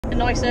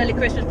nice early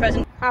Christmas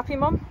present. Happy,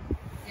 Mum?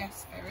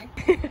 Yes, very.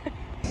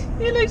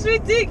 It looks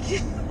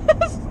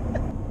ridiculous.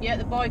 Yeah,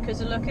 the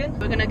bikers are looking.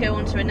 We're going to go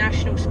onto a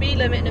national speed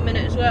limit in a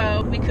minute as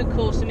well. We could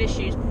cause some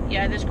issues.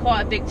 Yeah, there's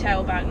quite a big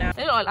tailback now.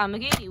 They look like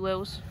Lamborghini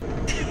wheels.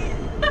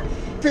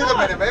 Feel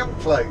them in a milk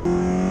plate.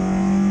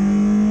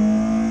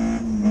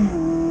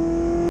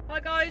 Hi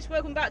guys,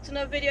 welcome back to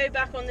another video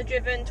back on the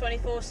Driven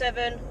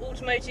 24/7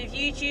 Automotive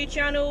YouTube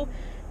channel.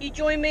 You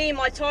join me in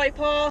my Type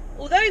R.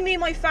 Although me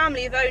and my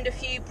family have owned a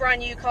few brand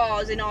new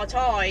cars in our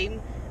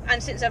time,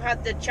 and since I've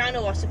had the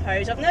channel I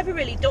suppose, I've never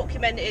really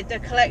documented the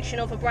collection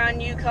of a brand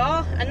new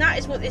car, and that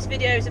is what this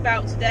video is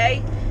about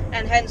today,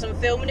 and hence I'm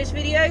filming this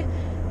video.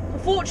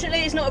 Unfortunately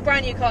it's not a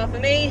brand new car for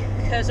me,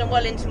 because I'm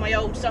well into my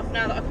old stuff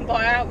now that I can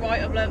buy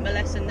outright. I've learnt my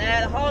lesson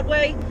there the hard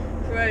way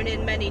for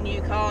owning many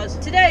new cars.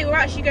 Today we're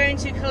actually going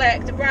to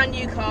collect a brand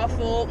new car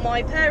for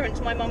my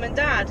parents, my mum and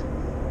dad.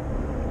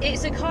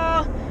 It's a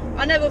car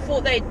I never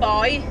thought they'd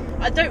buy.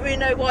 I don't really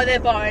know why they're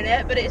buying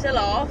it, but it's a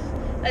laugh,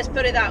 let's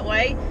put it that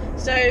way.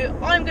 So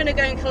I'm going to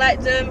go and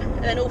collect them,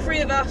 and then all three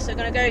of us are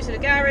going to go to the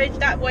garage.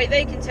 That way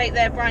they can take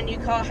their brand new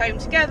car home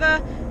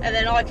together, and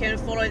then I can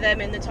follow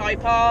them in the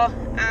Type R.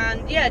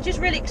 And yeah, just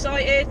really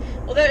excited.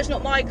 Although it's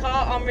not my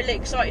car, I'm really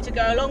excited to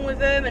go along with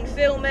them and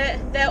film it.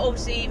 They're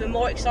obviously even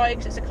more excited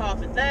because it's a car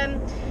for them.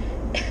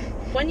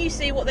 When you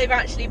see what they've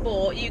actually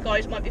bought, you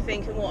guys might be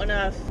thinking, what on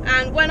earth?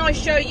 And when I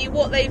show you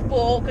what they've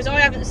bought, because I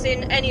haven't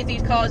seen any of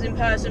these cars in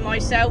person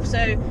myself, so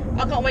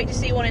I can't wait to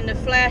see one in the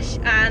flesh.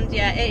 And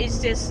yeah, it's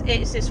just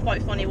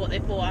quite funny what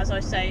they've bought, as I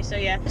say. So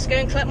yeah, let's go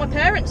and collect my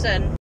parents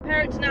then. My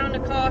parents are now in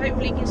the car,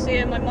 hopefully you can see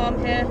them. My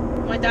mum here,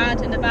 my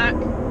dad in the back.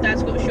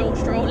 Dad's got a short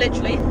straw,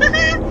 literally.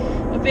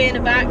 I'll be in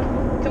the back.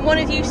 Can one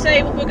of you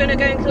say what we're going to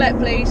go and collect,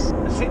 please?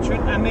 A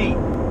Citroen AMI.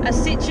 A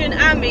Citroen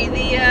AMI,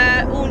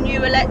 the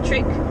all-new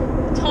electric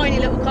tiny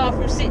little car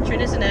from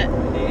Citroen, isn't it?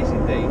 It is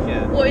indeed,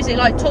 yeah. What is it,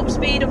 like top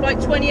speed of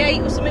like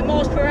 28 or something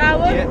miles per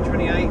hour? Yeah,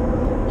 28.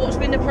 What's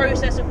been the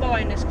process of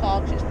buying this car?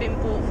 Because it's been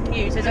bought from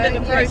you, so it's a bit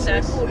of a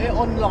process. So we bought it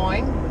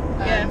online,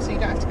 so you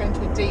don't have to go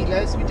into a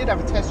dealer's. We did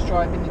have a test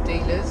drive in the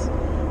dealers. It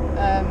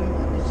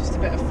was just a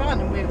bit of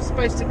fun, and we were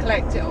supposed to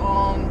collect it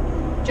on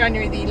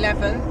January the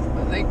 11th,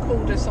 but they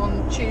called us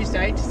on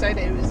Tuesday to say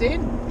that it was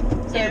in,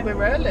 so yeah.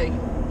 we're early.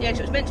 Yeah, because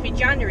it was meant to be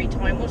January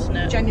time, wasn't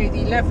it? January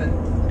the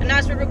 11th. And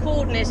as we're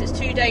recording this, it's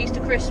 2 days to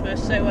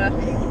Christmas, so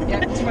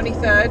yeah,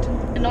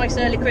 23rd. A nice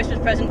early Christmas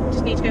present.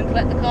 Just need to go and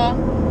collect the car.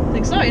 It's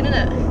exciting,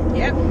 isn't it?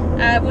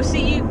 Yeah. We'll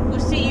see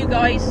you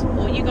guys,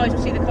 or you guys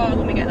will see the car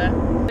when we get there.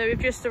 So we've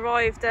just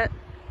arrived at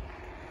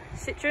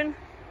Citroen,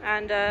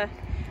 and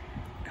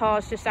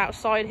car's just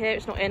outside here.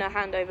 It's not in a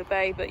handover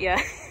bay, but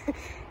yeah,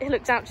 it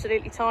looks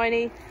absolutely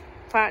tiny.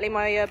 Apparently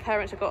my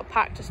parents have got a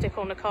pack to stick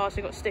on the car, so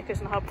they've got stickers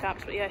and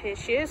hubcaps, but yeah, here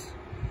she is.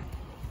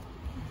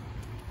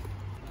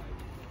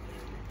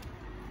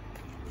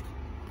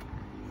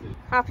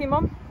 Happy,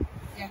 Mum?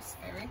 Yes,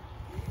 very.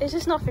 Is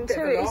this nothing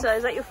to it, is there?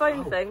 Is that your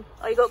phone thing?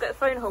 Oh, you got to get a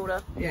phone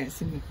holder? Yeah,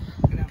 it's in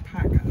our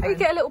pack. Oh, you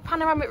get a little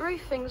panoramic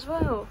roof thing as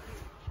well.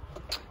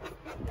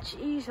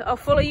 Jeez, I'll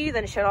follow you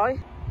then, shall I?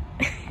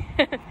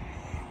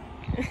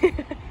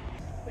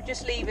 We're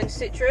just leaving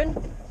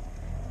Citroen.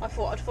 I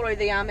thought I'd follow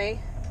the AMI.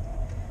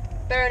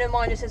 Bearing in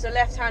mind this is a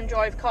left-hand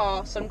drive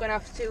car, so I'm going to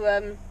have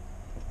to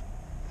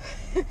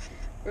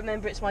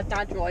remember it's my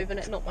dad driving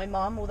it, not my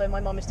mum, although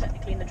my mum is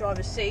technically in the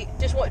driver's seat.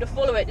 Just wanted to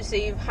follow it to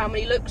see how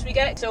many looks we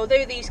get. So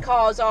although these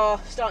cars are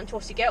starting to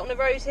obviously get on the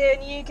road here in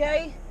the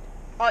UK,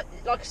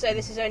 like I say,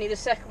 this is only the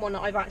second one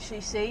that I've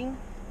actually seen,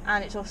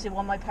 and it's obviously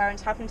one my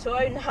parents happen to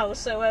own now.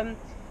 So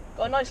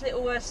got a nice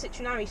little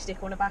Citroen AMI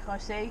sticker on the back, I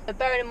see. But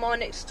bearing in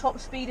mind its top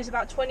speed is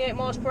about 28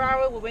 miles per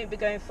hour, we won't be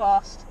going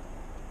fast.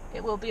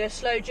 It will be a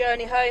slow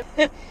journey home.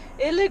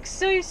 It looks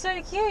so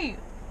cute.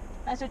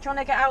 As we're trying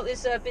to get out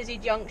this busy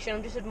junction,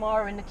 I'm just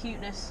admiring the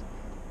cuteness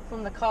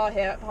from the car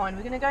here up behind.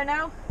 We're going to go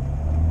now.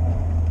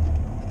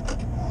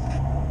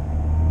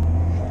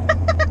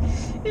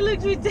 It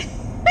looks ridiculous.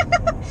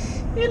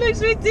 It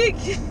looks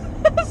ridiculous.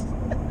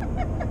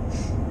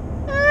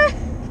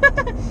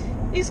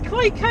 It's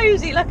quite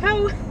cosy. Look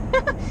how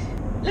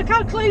look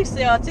how close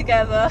they are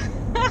together.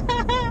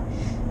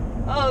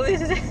 Oh,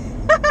 this is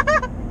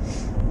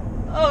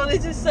oh,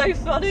 this is so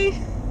funny.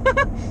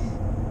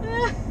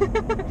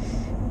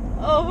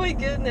 Oh my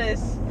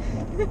goodness.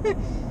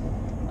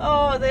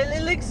 Oh,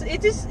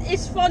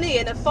 it's funny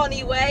in a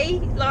funny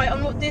way. Like,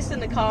 I'm not dissing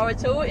the car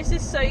at all. It's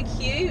just so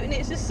cute, and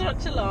it's just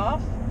such a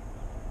laugh.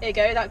 There you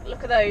go,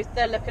 look at those.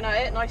 They're looking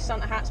at it. Nice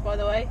Santa hats, by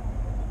the way.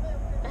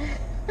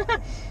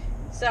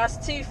 So that's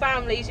two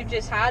families we've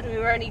just had. We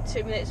were only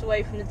 2 minutes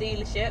away from the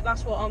dealership.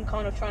 That's what I'm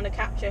kind of trying to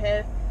capture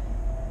here.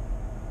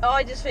 Oh,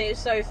 I just think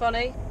it's so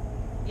funny.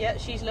 Yeah,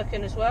 she's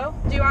looking as well.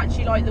 I do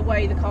actually like the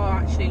way the car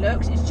actually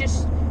looks. It's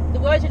just, the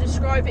word to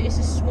describe it is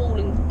just small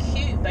and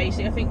cute,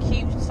 basically. I think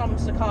cute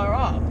sums the car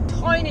up.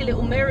 Tiny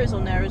little mirrors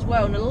on there as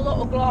well, and a lot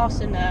of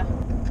glass in there.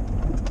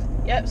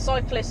 Yep,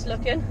 cyclist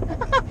looking.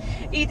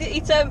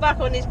 he turned back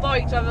on his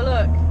bike to have a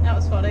look. That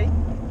was funny.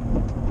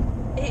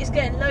 He's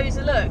getting loads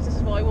of looks. This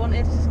is what I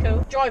wanted. This is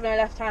cool. Driving a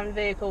left-hand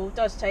vehicle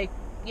does take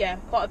yeah,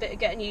 quite a bit of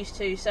getting used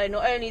to. So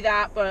not only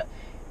that, but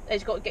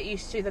they've got to get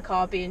used to the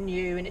car being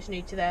new and it's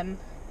new to them.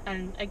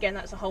 And again,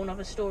 that's a whole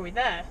nother story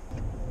there.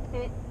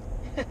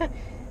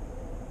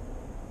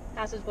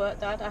 Hazards work,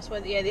 Dad. That's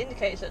where the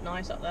indicators look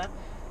nice up there.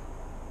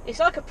 It's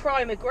like a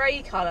primer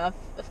grey colour.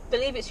 I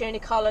believe it's the only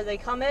colour they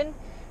come in.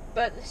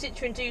 But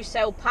Citroen do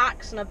sell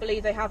packs, and I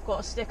believe they have got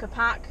a sticker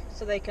pack,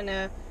 so they can,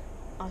 I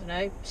don't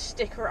know,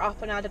 sticker it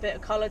up and add a bit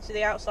of colour to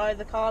the outside of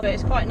the car. But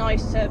it's quite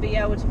nice to be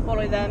able to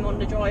follow them on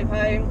the drive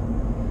home.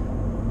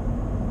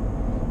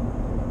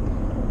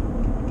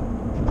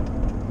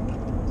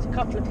 There's a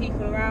couple of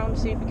people around,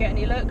 see if we get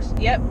any looks.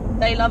 Yep,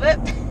 they love it.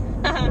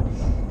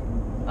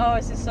 Oh,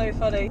 this is so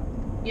funny.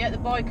 Yeah, the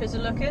bikers are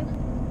looking.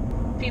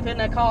 People in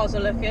their cars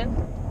are looking.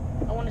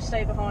 I want to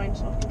stay behind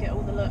so I can get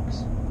all the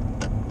looks.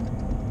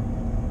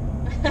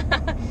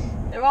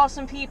 There are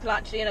some people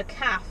actually in a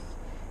cafe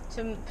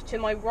to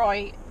my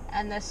right,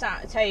 and they're sat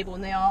at a table,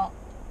 and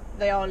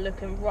they are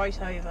looking right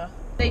over.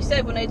 They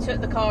said when they took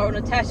the car on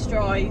a test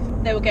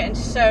drive, they were getting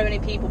so many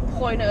people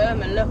point at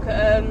them and look at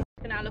them.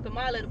 Now look at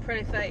my little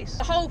pretty face.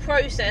 The whole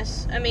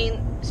process, I mean,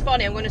 it's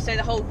funny, I'm going to say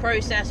the whole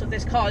process of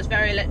this car is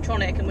very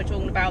electronic, and we're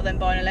talking about them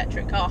buying an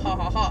electric car, ha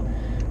ha ha.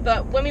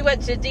 But when we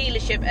went to the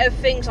dealership,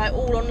 everything's like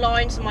all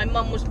online, so my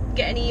mum was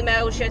getting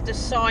emails, she had to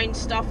sign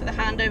stuff for the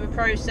handover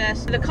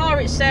process. The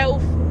car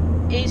itself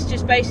is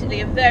just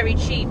basically a very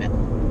cheap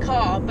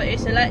car, but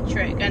it's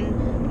electric,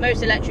 and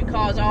most electric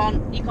cars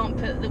aren't. You can't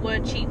put the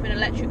word cheap and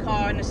electric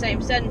car in the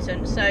same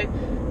sentence. So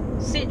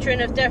Citroen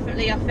have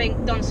definitely, I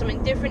think, done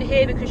something different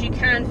here, because you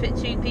can fit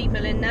 2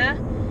 people in there.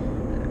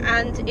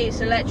 And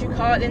it's an electric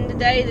car at the end of the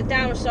day. The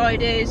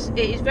downside is it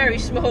is very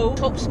small.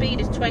 Top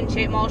speed is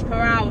 28 miles per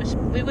hour. So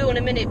we will in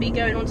a minute be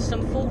going on to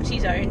some 40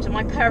 zones, and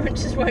my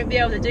parents just won't be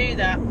able to do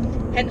that.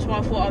 Hence why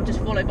I thought I'll just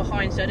follow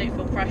behind so I don't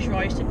feel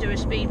pressurised to do a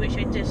speed which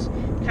I just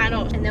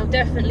cannot. And they'll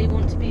definitely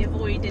want to be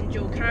avoiding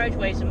dual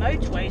carriageways and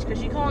motorways,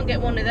 because you can't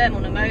get one of them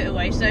on a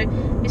motorway. So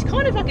it's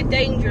kind of like a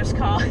dangerous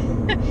car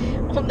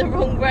on the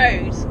wrong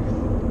roads.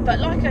 But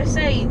like I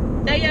say,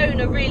 they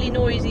own a really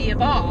noisy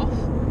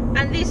Abarth.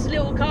 And this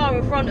little car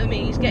in front of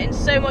me is getting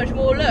so much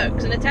more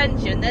looks and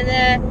attention than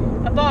their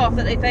Abarth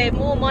that they paid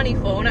more money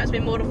for, and that's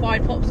been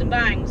modified pops and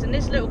bangs. And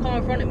this little car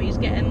in front of me is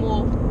getting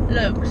more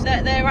looks.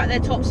 They're at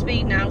their top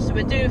speed now, so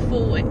we're doing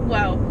 40.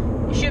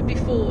 Well, it should be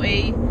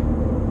 40,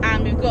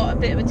 and we've got a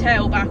bit of a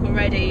tailback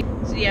already.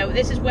 So yeah,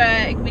 this is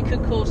where we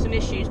could cause some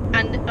issues.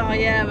 And oh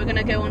yeah, we're going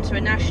to go on to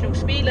a national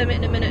speed limit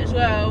in a minute as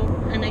well,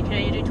 and they can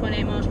only do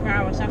 28 miles per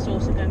hour, so that's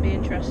also going to be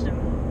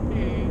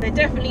interesting. They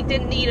definitely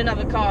didn't need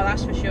another car,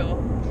 that's for sure.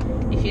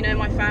 If you know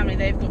my family,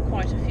 they've got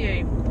quite a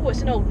few. Oh,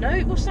 it's an old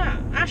note. What's that?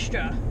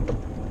 Astra.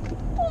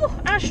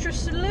 Oh, Astra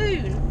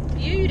Saloon.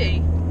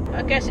 Beauty.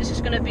 I guess it's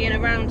just going to be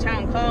an around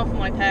town car for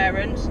my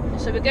parents.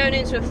 So we're going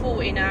into a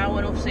 40 now,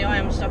 and obviously I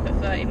am stuck at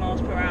 30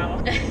 miles per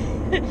hour.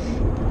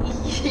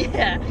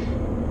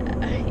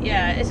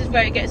 Yeah, this is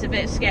where it gets a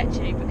bit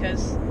sketchy,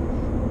 because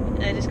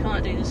they just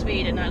can't do the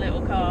speed in that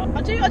little car.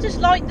 I just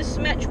like the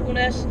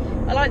symmetricalness.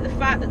 I like the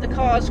fact that the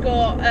car's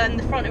got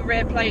the front and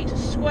rear plates are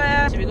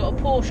square. So we've got a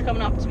Porsche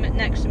coming up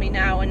next to me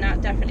now, and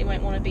that definitely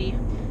won't want to be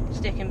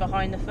sticking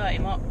behind the 30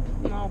 mile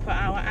per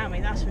hour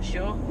AMI, that's for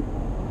sure.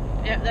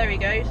 Yep, there he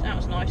goes. That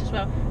was nice as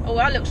well. Oh,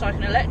 that looks like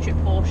an electric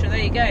Porsche. There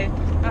you go.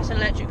 That's an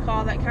electric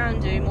car that can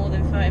do more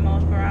than 30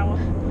 miles per hour.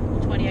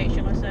 Or 28,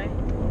 shall I say.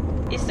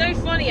 It's so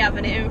funny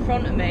having it in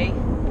front of me.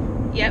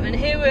 Yep, and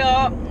here we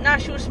are.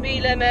 National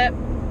speed limit.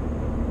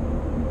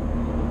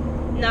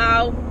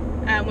 Now,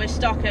 and we're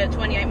stuck at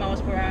 28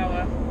 miles per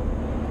hour.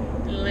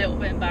 A little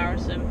bit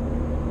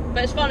embarrassing.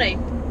 But it's funny.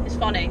 It's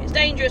funny. It's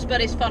dangerous,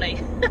 but it's funny.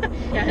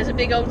 Yeah, there's a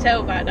big old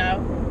tailback now.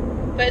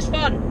 But it's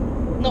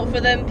fun. Not for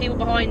them people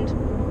behind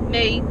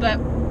me, but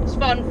it's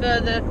fun for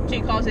the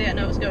 2 cars here that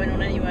know what's going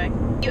on anyway.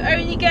 You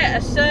only get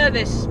a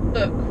service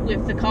book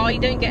with the car. You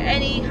don't get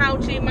any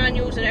how-to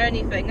manuals or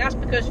anything. That's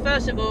because,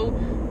 first of all,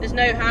 there's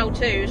no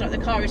how-tos. Like, the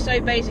car is so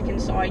basic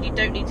inside, you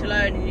don't need to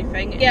learn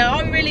anything. Yeah,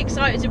 I'm really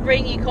excited to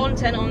bring you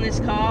content on this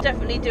car.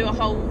 Definitely do a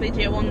whole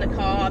video on the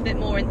car, a bit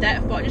more in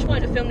depth, but I just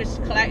wanted to film this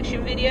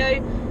collection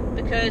video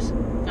because,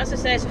 as I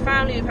say, as a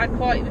family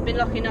we've been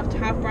lucky enough to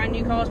have brand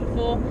new cars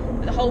before,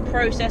 but the whole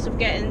process of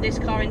getting this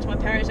car into my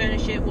parents'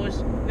 ownership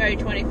was very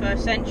 21st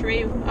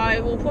century. I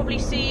will probably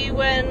see you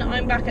when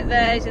I'm back at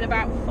theirs in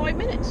about 5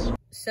 minutes.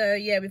 So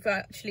yeah, we've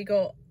actually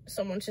got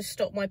someone to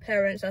stop my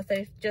parents as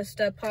they've just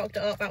parked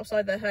it up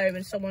outside their home,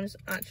 and someone's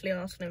actually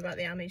asking them about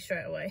the AMI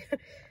straight away.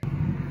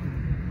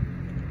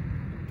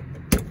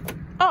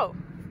 Oh,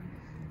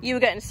 you were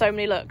getting so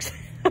many looks.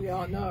 Yeah,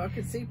 I know. I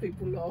could see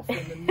people laughing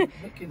and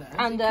looking at it.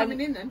 And coming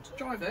in then to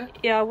drive it.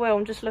 Yeah, well,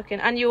 I'm just looking.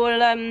 And you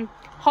were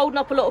holding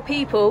up a lot of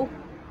people,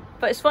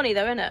 but it's funny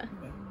though, isn't it?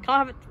 Can I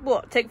have it?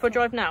 What? Take it for a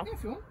drive now? Yeah,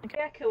 if you want. Okay.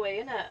 Echoey,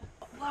 isn't it?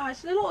 Wow,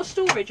 it's a lot of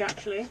storage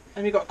actually.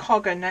 And we've got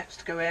cargo nets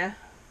to go here.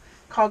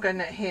 Cargo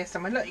net here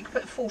somewhere. Look, you can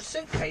put a full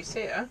suitcase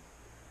here.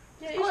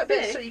 Yeah, it's quite a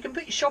bit, so you can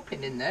put your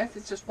shopping in there if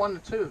it's just 1 or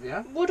 2 of you.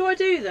 What do I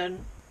do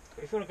then?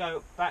 If you want to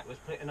go backwards,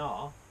 put it in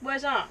R.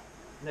 Where's that?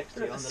 Next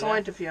to Look it at on the the side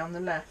left. of you on the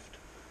left.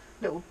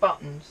 Little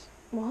buttons.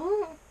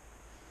 What?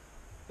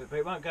 But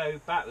it won't go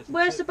backwards.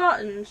 Where's the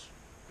buttons?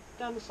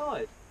 Down the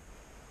side.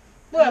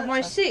 Well,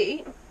 my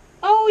seat.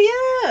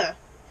 Oh yeah.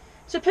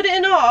 So put it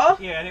in R.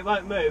 Yeah, and it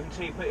won't move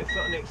until you put your foot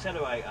on the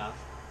accelerator.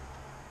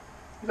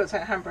 You've got to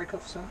take the handbrake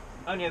off, sir.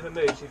 Only ever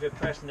moves if you're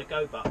pressing the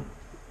go button.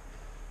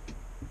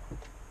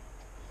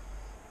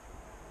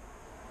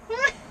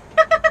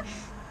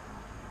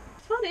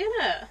 Funny,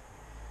 isn't it?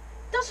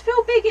 Does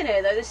feel big in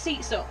here though. The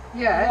seats are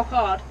rock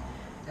hard.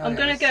 Oh, I'm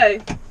gonna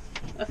yes. go.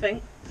 I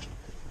think.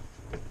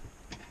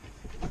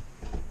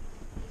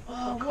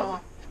 Oh,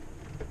 Car.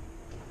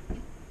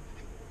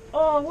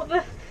 Oh, what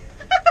the?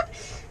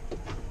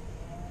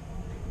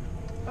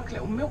 Like a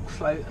little milk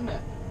float, isn't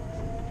it?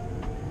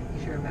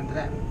 If you remember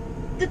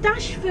them. The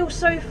dash feels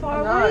so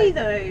far I know, away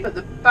though. But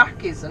the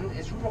back isn't.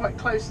 It's right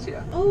close to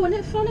you. Oh, isn't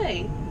it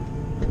funny?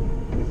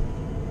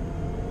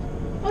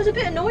 Oh, there's a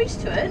bit of noise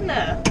to it, isn't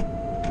there?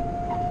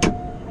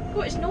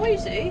 Oh, it's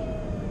noisy.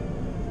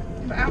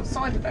 But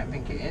outside, I don't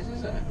think it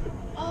is it?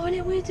 Oh, isn't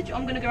it weird to...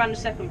 I'm going to go around the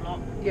second block.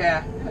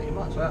 Yeah, you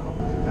might as well.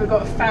 We've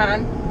got a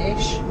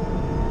fan-ish.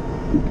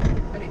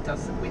 And it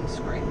does the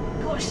windscreen.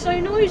 God, it's so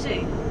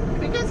noisy.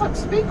 It gets up to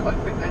speed quite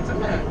quick then,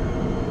 doesn't it?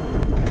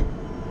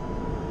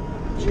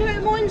 Do you know what it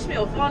reminds me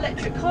of? Our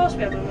electric cars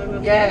we had when we were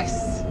kids.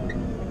 Yes.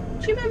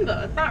 Do you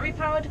remember?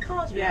 Battery-powered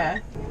cars we Yeah.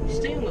 had? The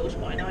steering wheel's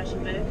quite nice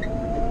and big.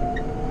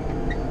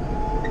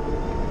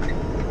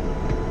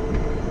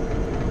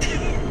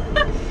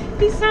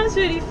 It sounds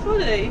really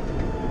funny.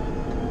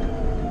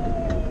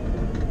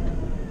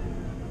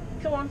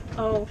 Come on.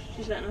 Oh,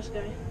 she's letting us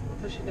go.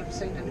 Because she'd never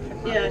seen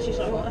anything like Yeah, that she's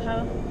like, before. what the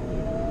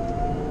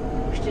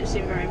hell? She didn't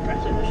seem very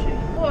impressive, does she?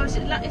 Oh,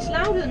 it's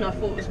louder than I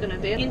thought it was going to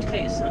be. The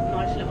indicator's a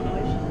nice little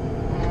noise.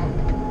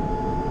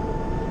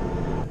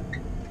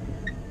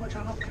 Watch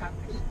our hubcap.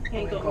 You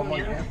ain't got one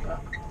yet.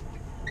 but...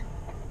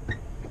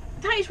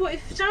 That is what it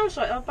sounds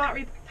like, our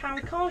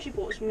battery-powered cars you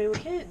bought us when we were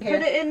kids. Yeah.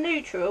 Put it in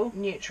neutral.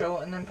 Neutral,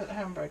 and then put the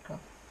handbrake on.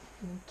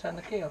 And turn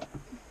the key off.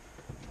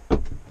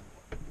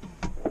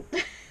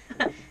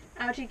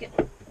 How do you get...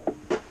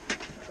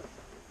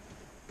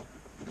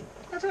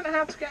 I don't know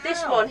how to get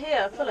This out. one,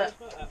 here, pull it.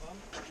 That one.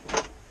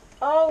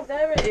 Oh,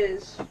 there it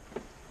is.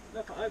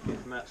 Look, I open it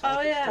from outside. Oh,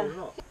 it's yeah. still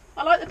locked.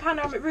 I like the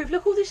panoramic roof.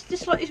 Look, all this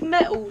like this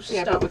metal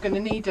Yeah, stuff. but we're going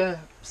to need a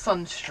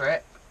sun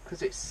strip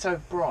because it's so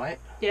bright.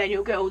 Yeah, and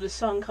you'll get all the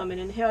sun coming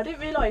in here. I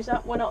didn't realise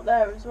that one up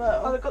there as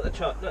well. Oh, they've got the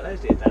chart. Look,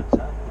 there's the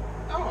adapter.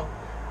 Oh,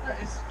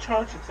 that is a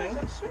charging There's thing.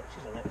 got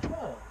switches on it as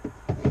well.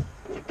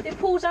 It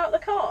pulls out the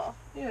car.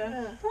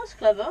 Yeah. That's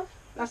clever.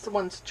 That's the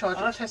one to charge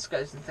at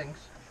Tesco's and things.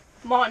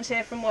 Martin's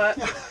here from work.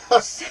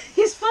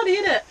 It's funny,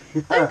 isn't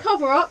it? Don't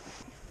cover up.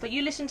 But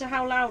you listen to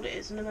how loud it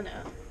is in a minute.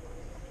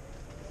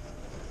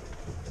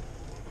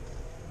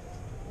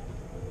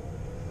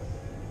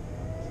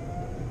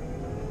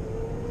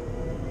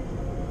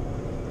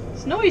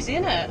 It's noisy,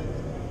 isn't it?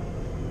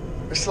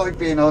 It's like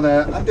being on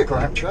an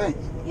underground train.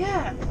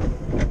 Yeah.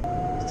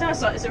 It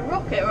sounds like it's a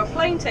rocket or a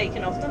plane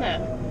taking off, doesn't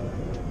it?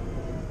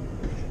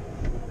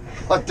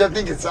 I don't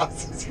think it's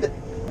us, is it?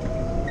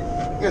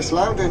 It's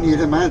louder than you'd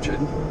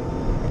imagine.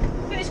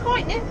 But it's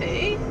quite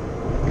nippy.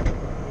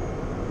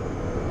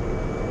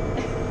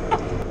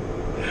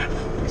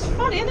 It's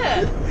funny, isn't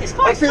it? It's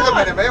quite I feel fun.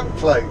 I'm in a milk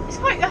float. It's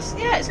quite,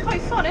 it's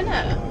quite fun, isn't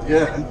it?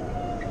 Yeah.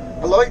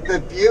 I like the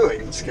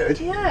viewing, it's good.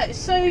 Yeah, it's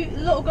so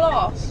little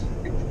glass.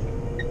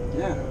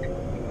 Yeah.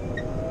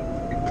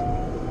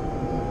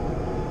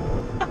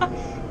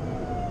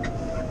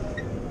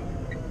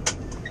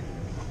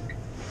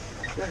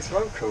 Yeah, it's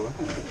well cool,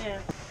 isn't it? Yeah.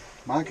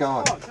 My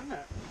God. Oh, isn't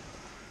it?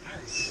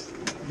 Nice.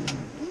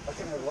 I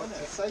don't know what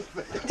to say,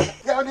 but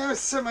yeah, there was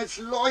so much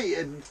light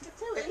and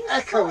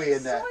echoey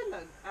in there.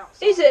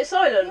 Is it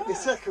silent?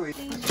 It's echoey.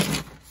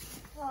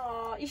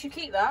 Oh, you should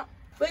keep that.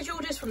 Where'd you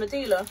order this from the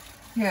dealer?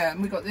 Yeah,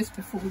 and we got this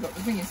before we got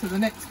the thingy, so the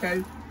next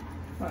go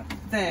right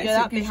there. Yeah, so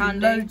that'd it be gives you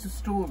handy. loads of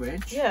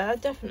storage. Yeah,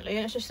 definitely.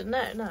 And it's just a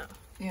net, isn't it?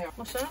 Yeah.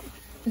 What's that?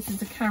 This is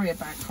the carrier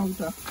bag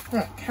holder.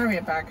 Look,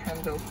 carrier bag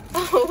handle.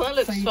 Oh, that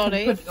looks So you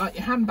funny. can put like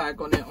your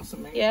handbag on it or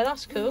something. Yeah,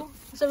 that's cool.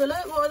 Let's have a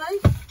look. What are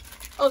they?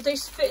 Oh, they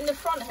fit in the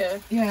front here.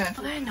 Yeah.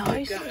 Oh, they're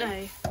nice, aren't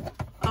they?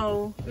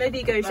 Oh, maybe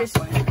it goes this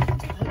That way.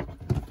 way.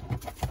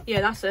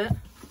 Yeah, that's it.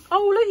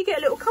 Oh, look, you get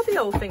a little cubby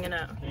hole thing in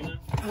it.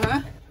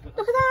 Huh?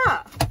 Look at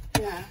that.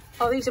 Yeah.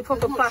 Oh, these are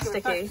proper I'm not sure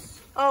if plasticky.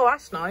 that's- Oh,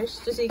 that's nice.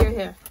 Does he go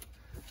here?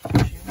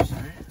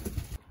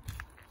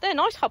 They're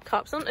nice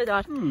hubcaps, aren't they,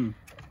 Dad? Hmm.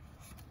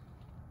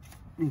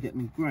 You get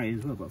them in grey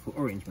as well, but I thought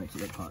orange makes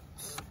it look quite...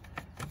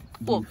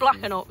 What, black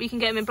and up? You can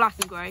get them in black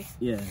and grey.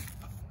 Yeah.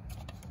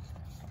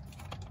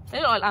 They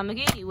look like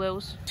Lamborghini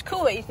wheels. It's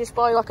cool that you can just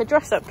buy like a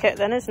dress-up kit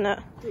then, isn't it?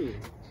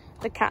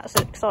 The cat's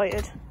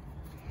excited.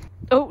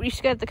 Oh, you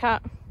scared the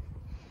cat.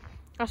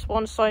 That's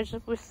one side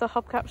with the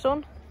hubcaps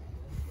on.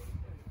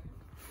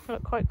 They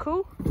look quite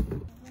cool.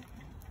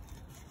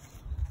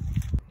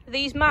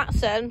 These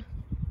mats then,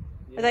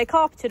 are they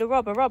carpeted or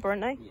rubber? Rubber,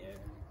 aren't they? Yeah.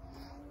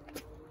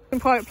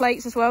 And private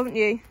plates as well, haven't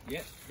you?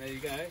 Yep, there you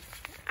go.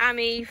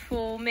 AMI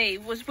for me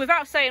was,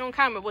 without saying on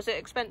camera, was it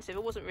expensive?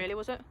 It wasn't really,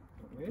 was it?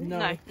 Really?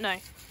 No, no.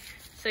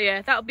 So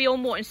yeah, that'll be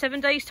on what, in 7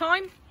 days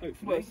time? Well,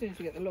 Hopefully. as soon as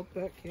we get the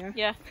logbook, yeah.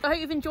 Yeah. I hope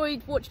you've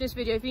enjoyed watching this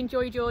video. If you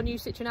enjoyed your new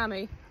Citroen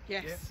AMI,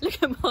 Yes.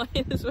 look at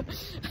mine as well.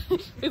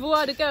 We've all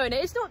had a go in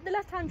it. It's not, the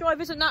left-hand drive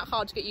isn't that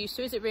hard to get used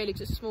to, is it really?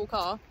 Because it's a small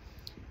car.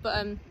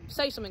 But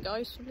say something,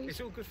 guys, please. It's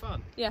all good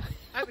fun. Yeah.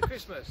 Happy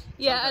Christmas.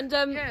 Yeah, and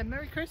Yeah,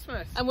 Merry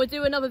Christmas. and we'll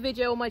do another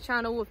video on my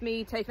channel with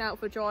me taking out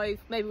for a drive,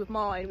 maybe with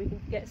mine. We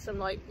can get some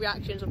like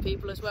reactions of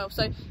people as well.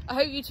 So I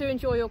hope you two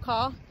enjoy your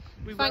car.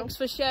 Thanks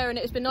for sharing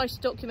it. It's been nice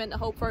to document the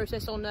whole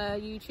process on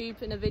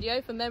YouTube in a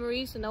video for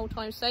memories and old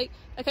time's sake.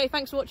 Okay,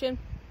 thanks for watching.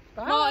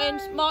 Bye.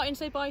 Martin,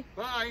 say bye.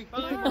 Bye.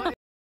 Bye.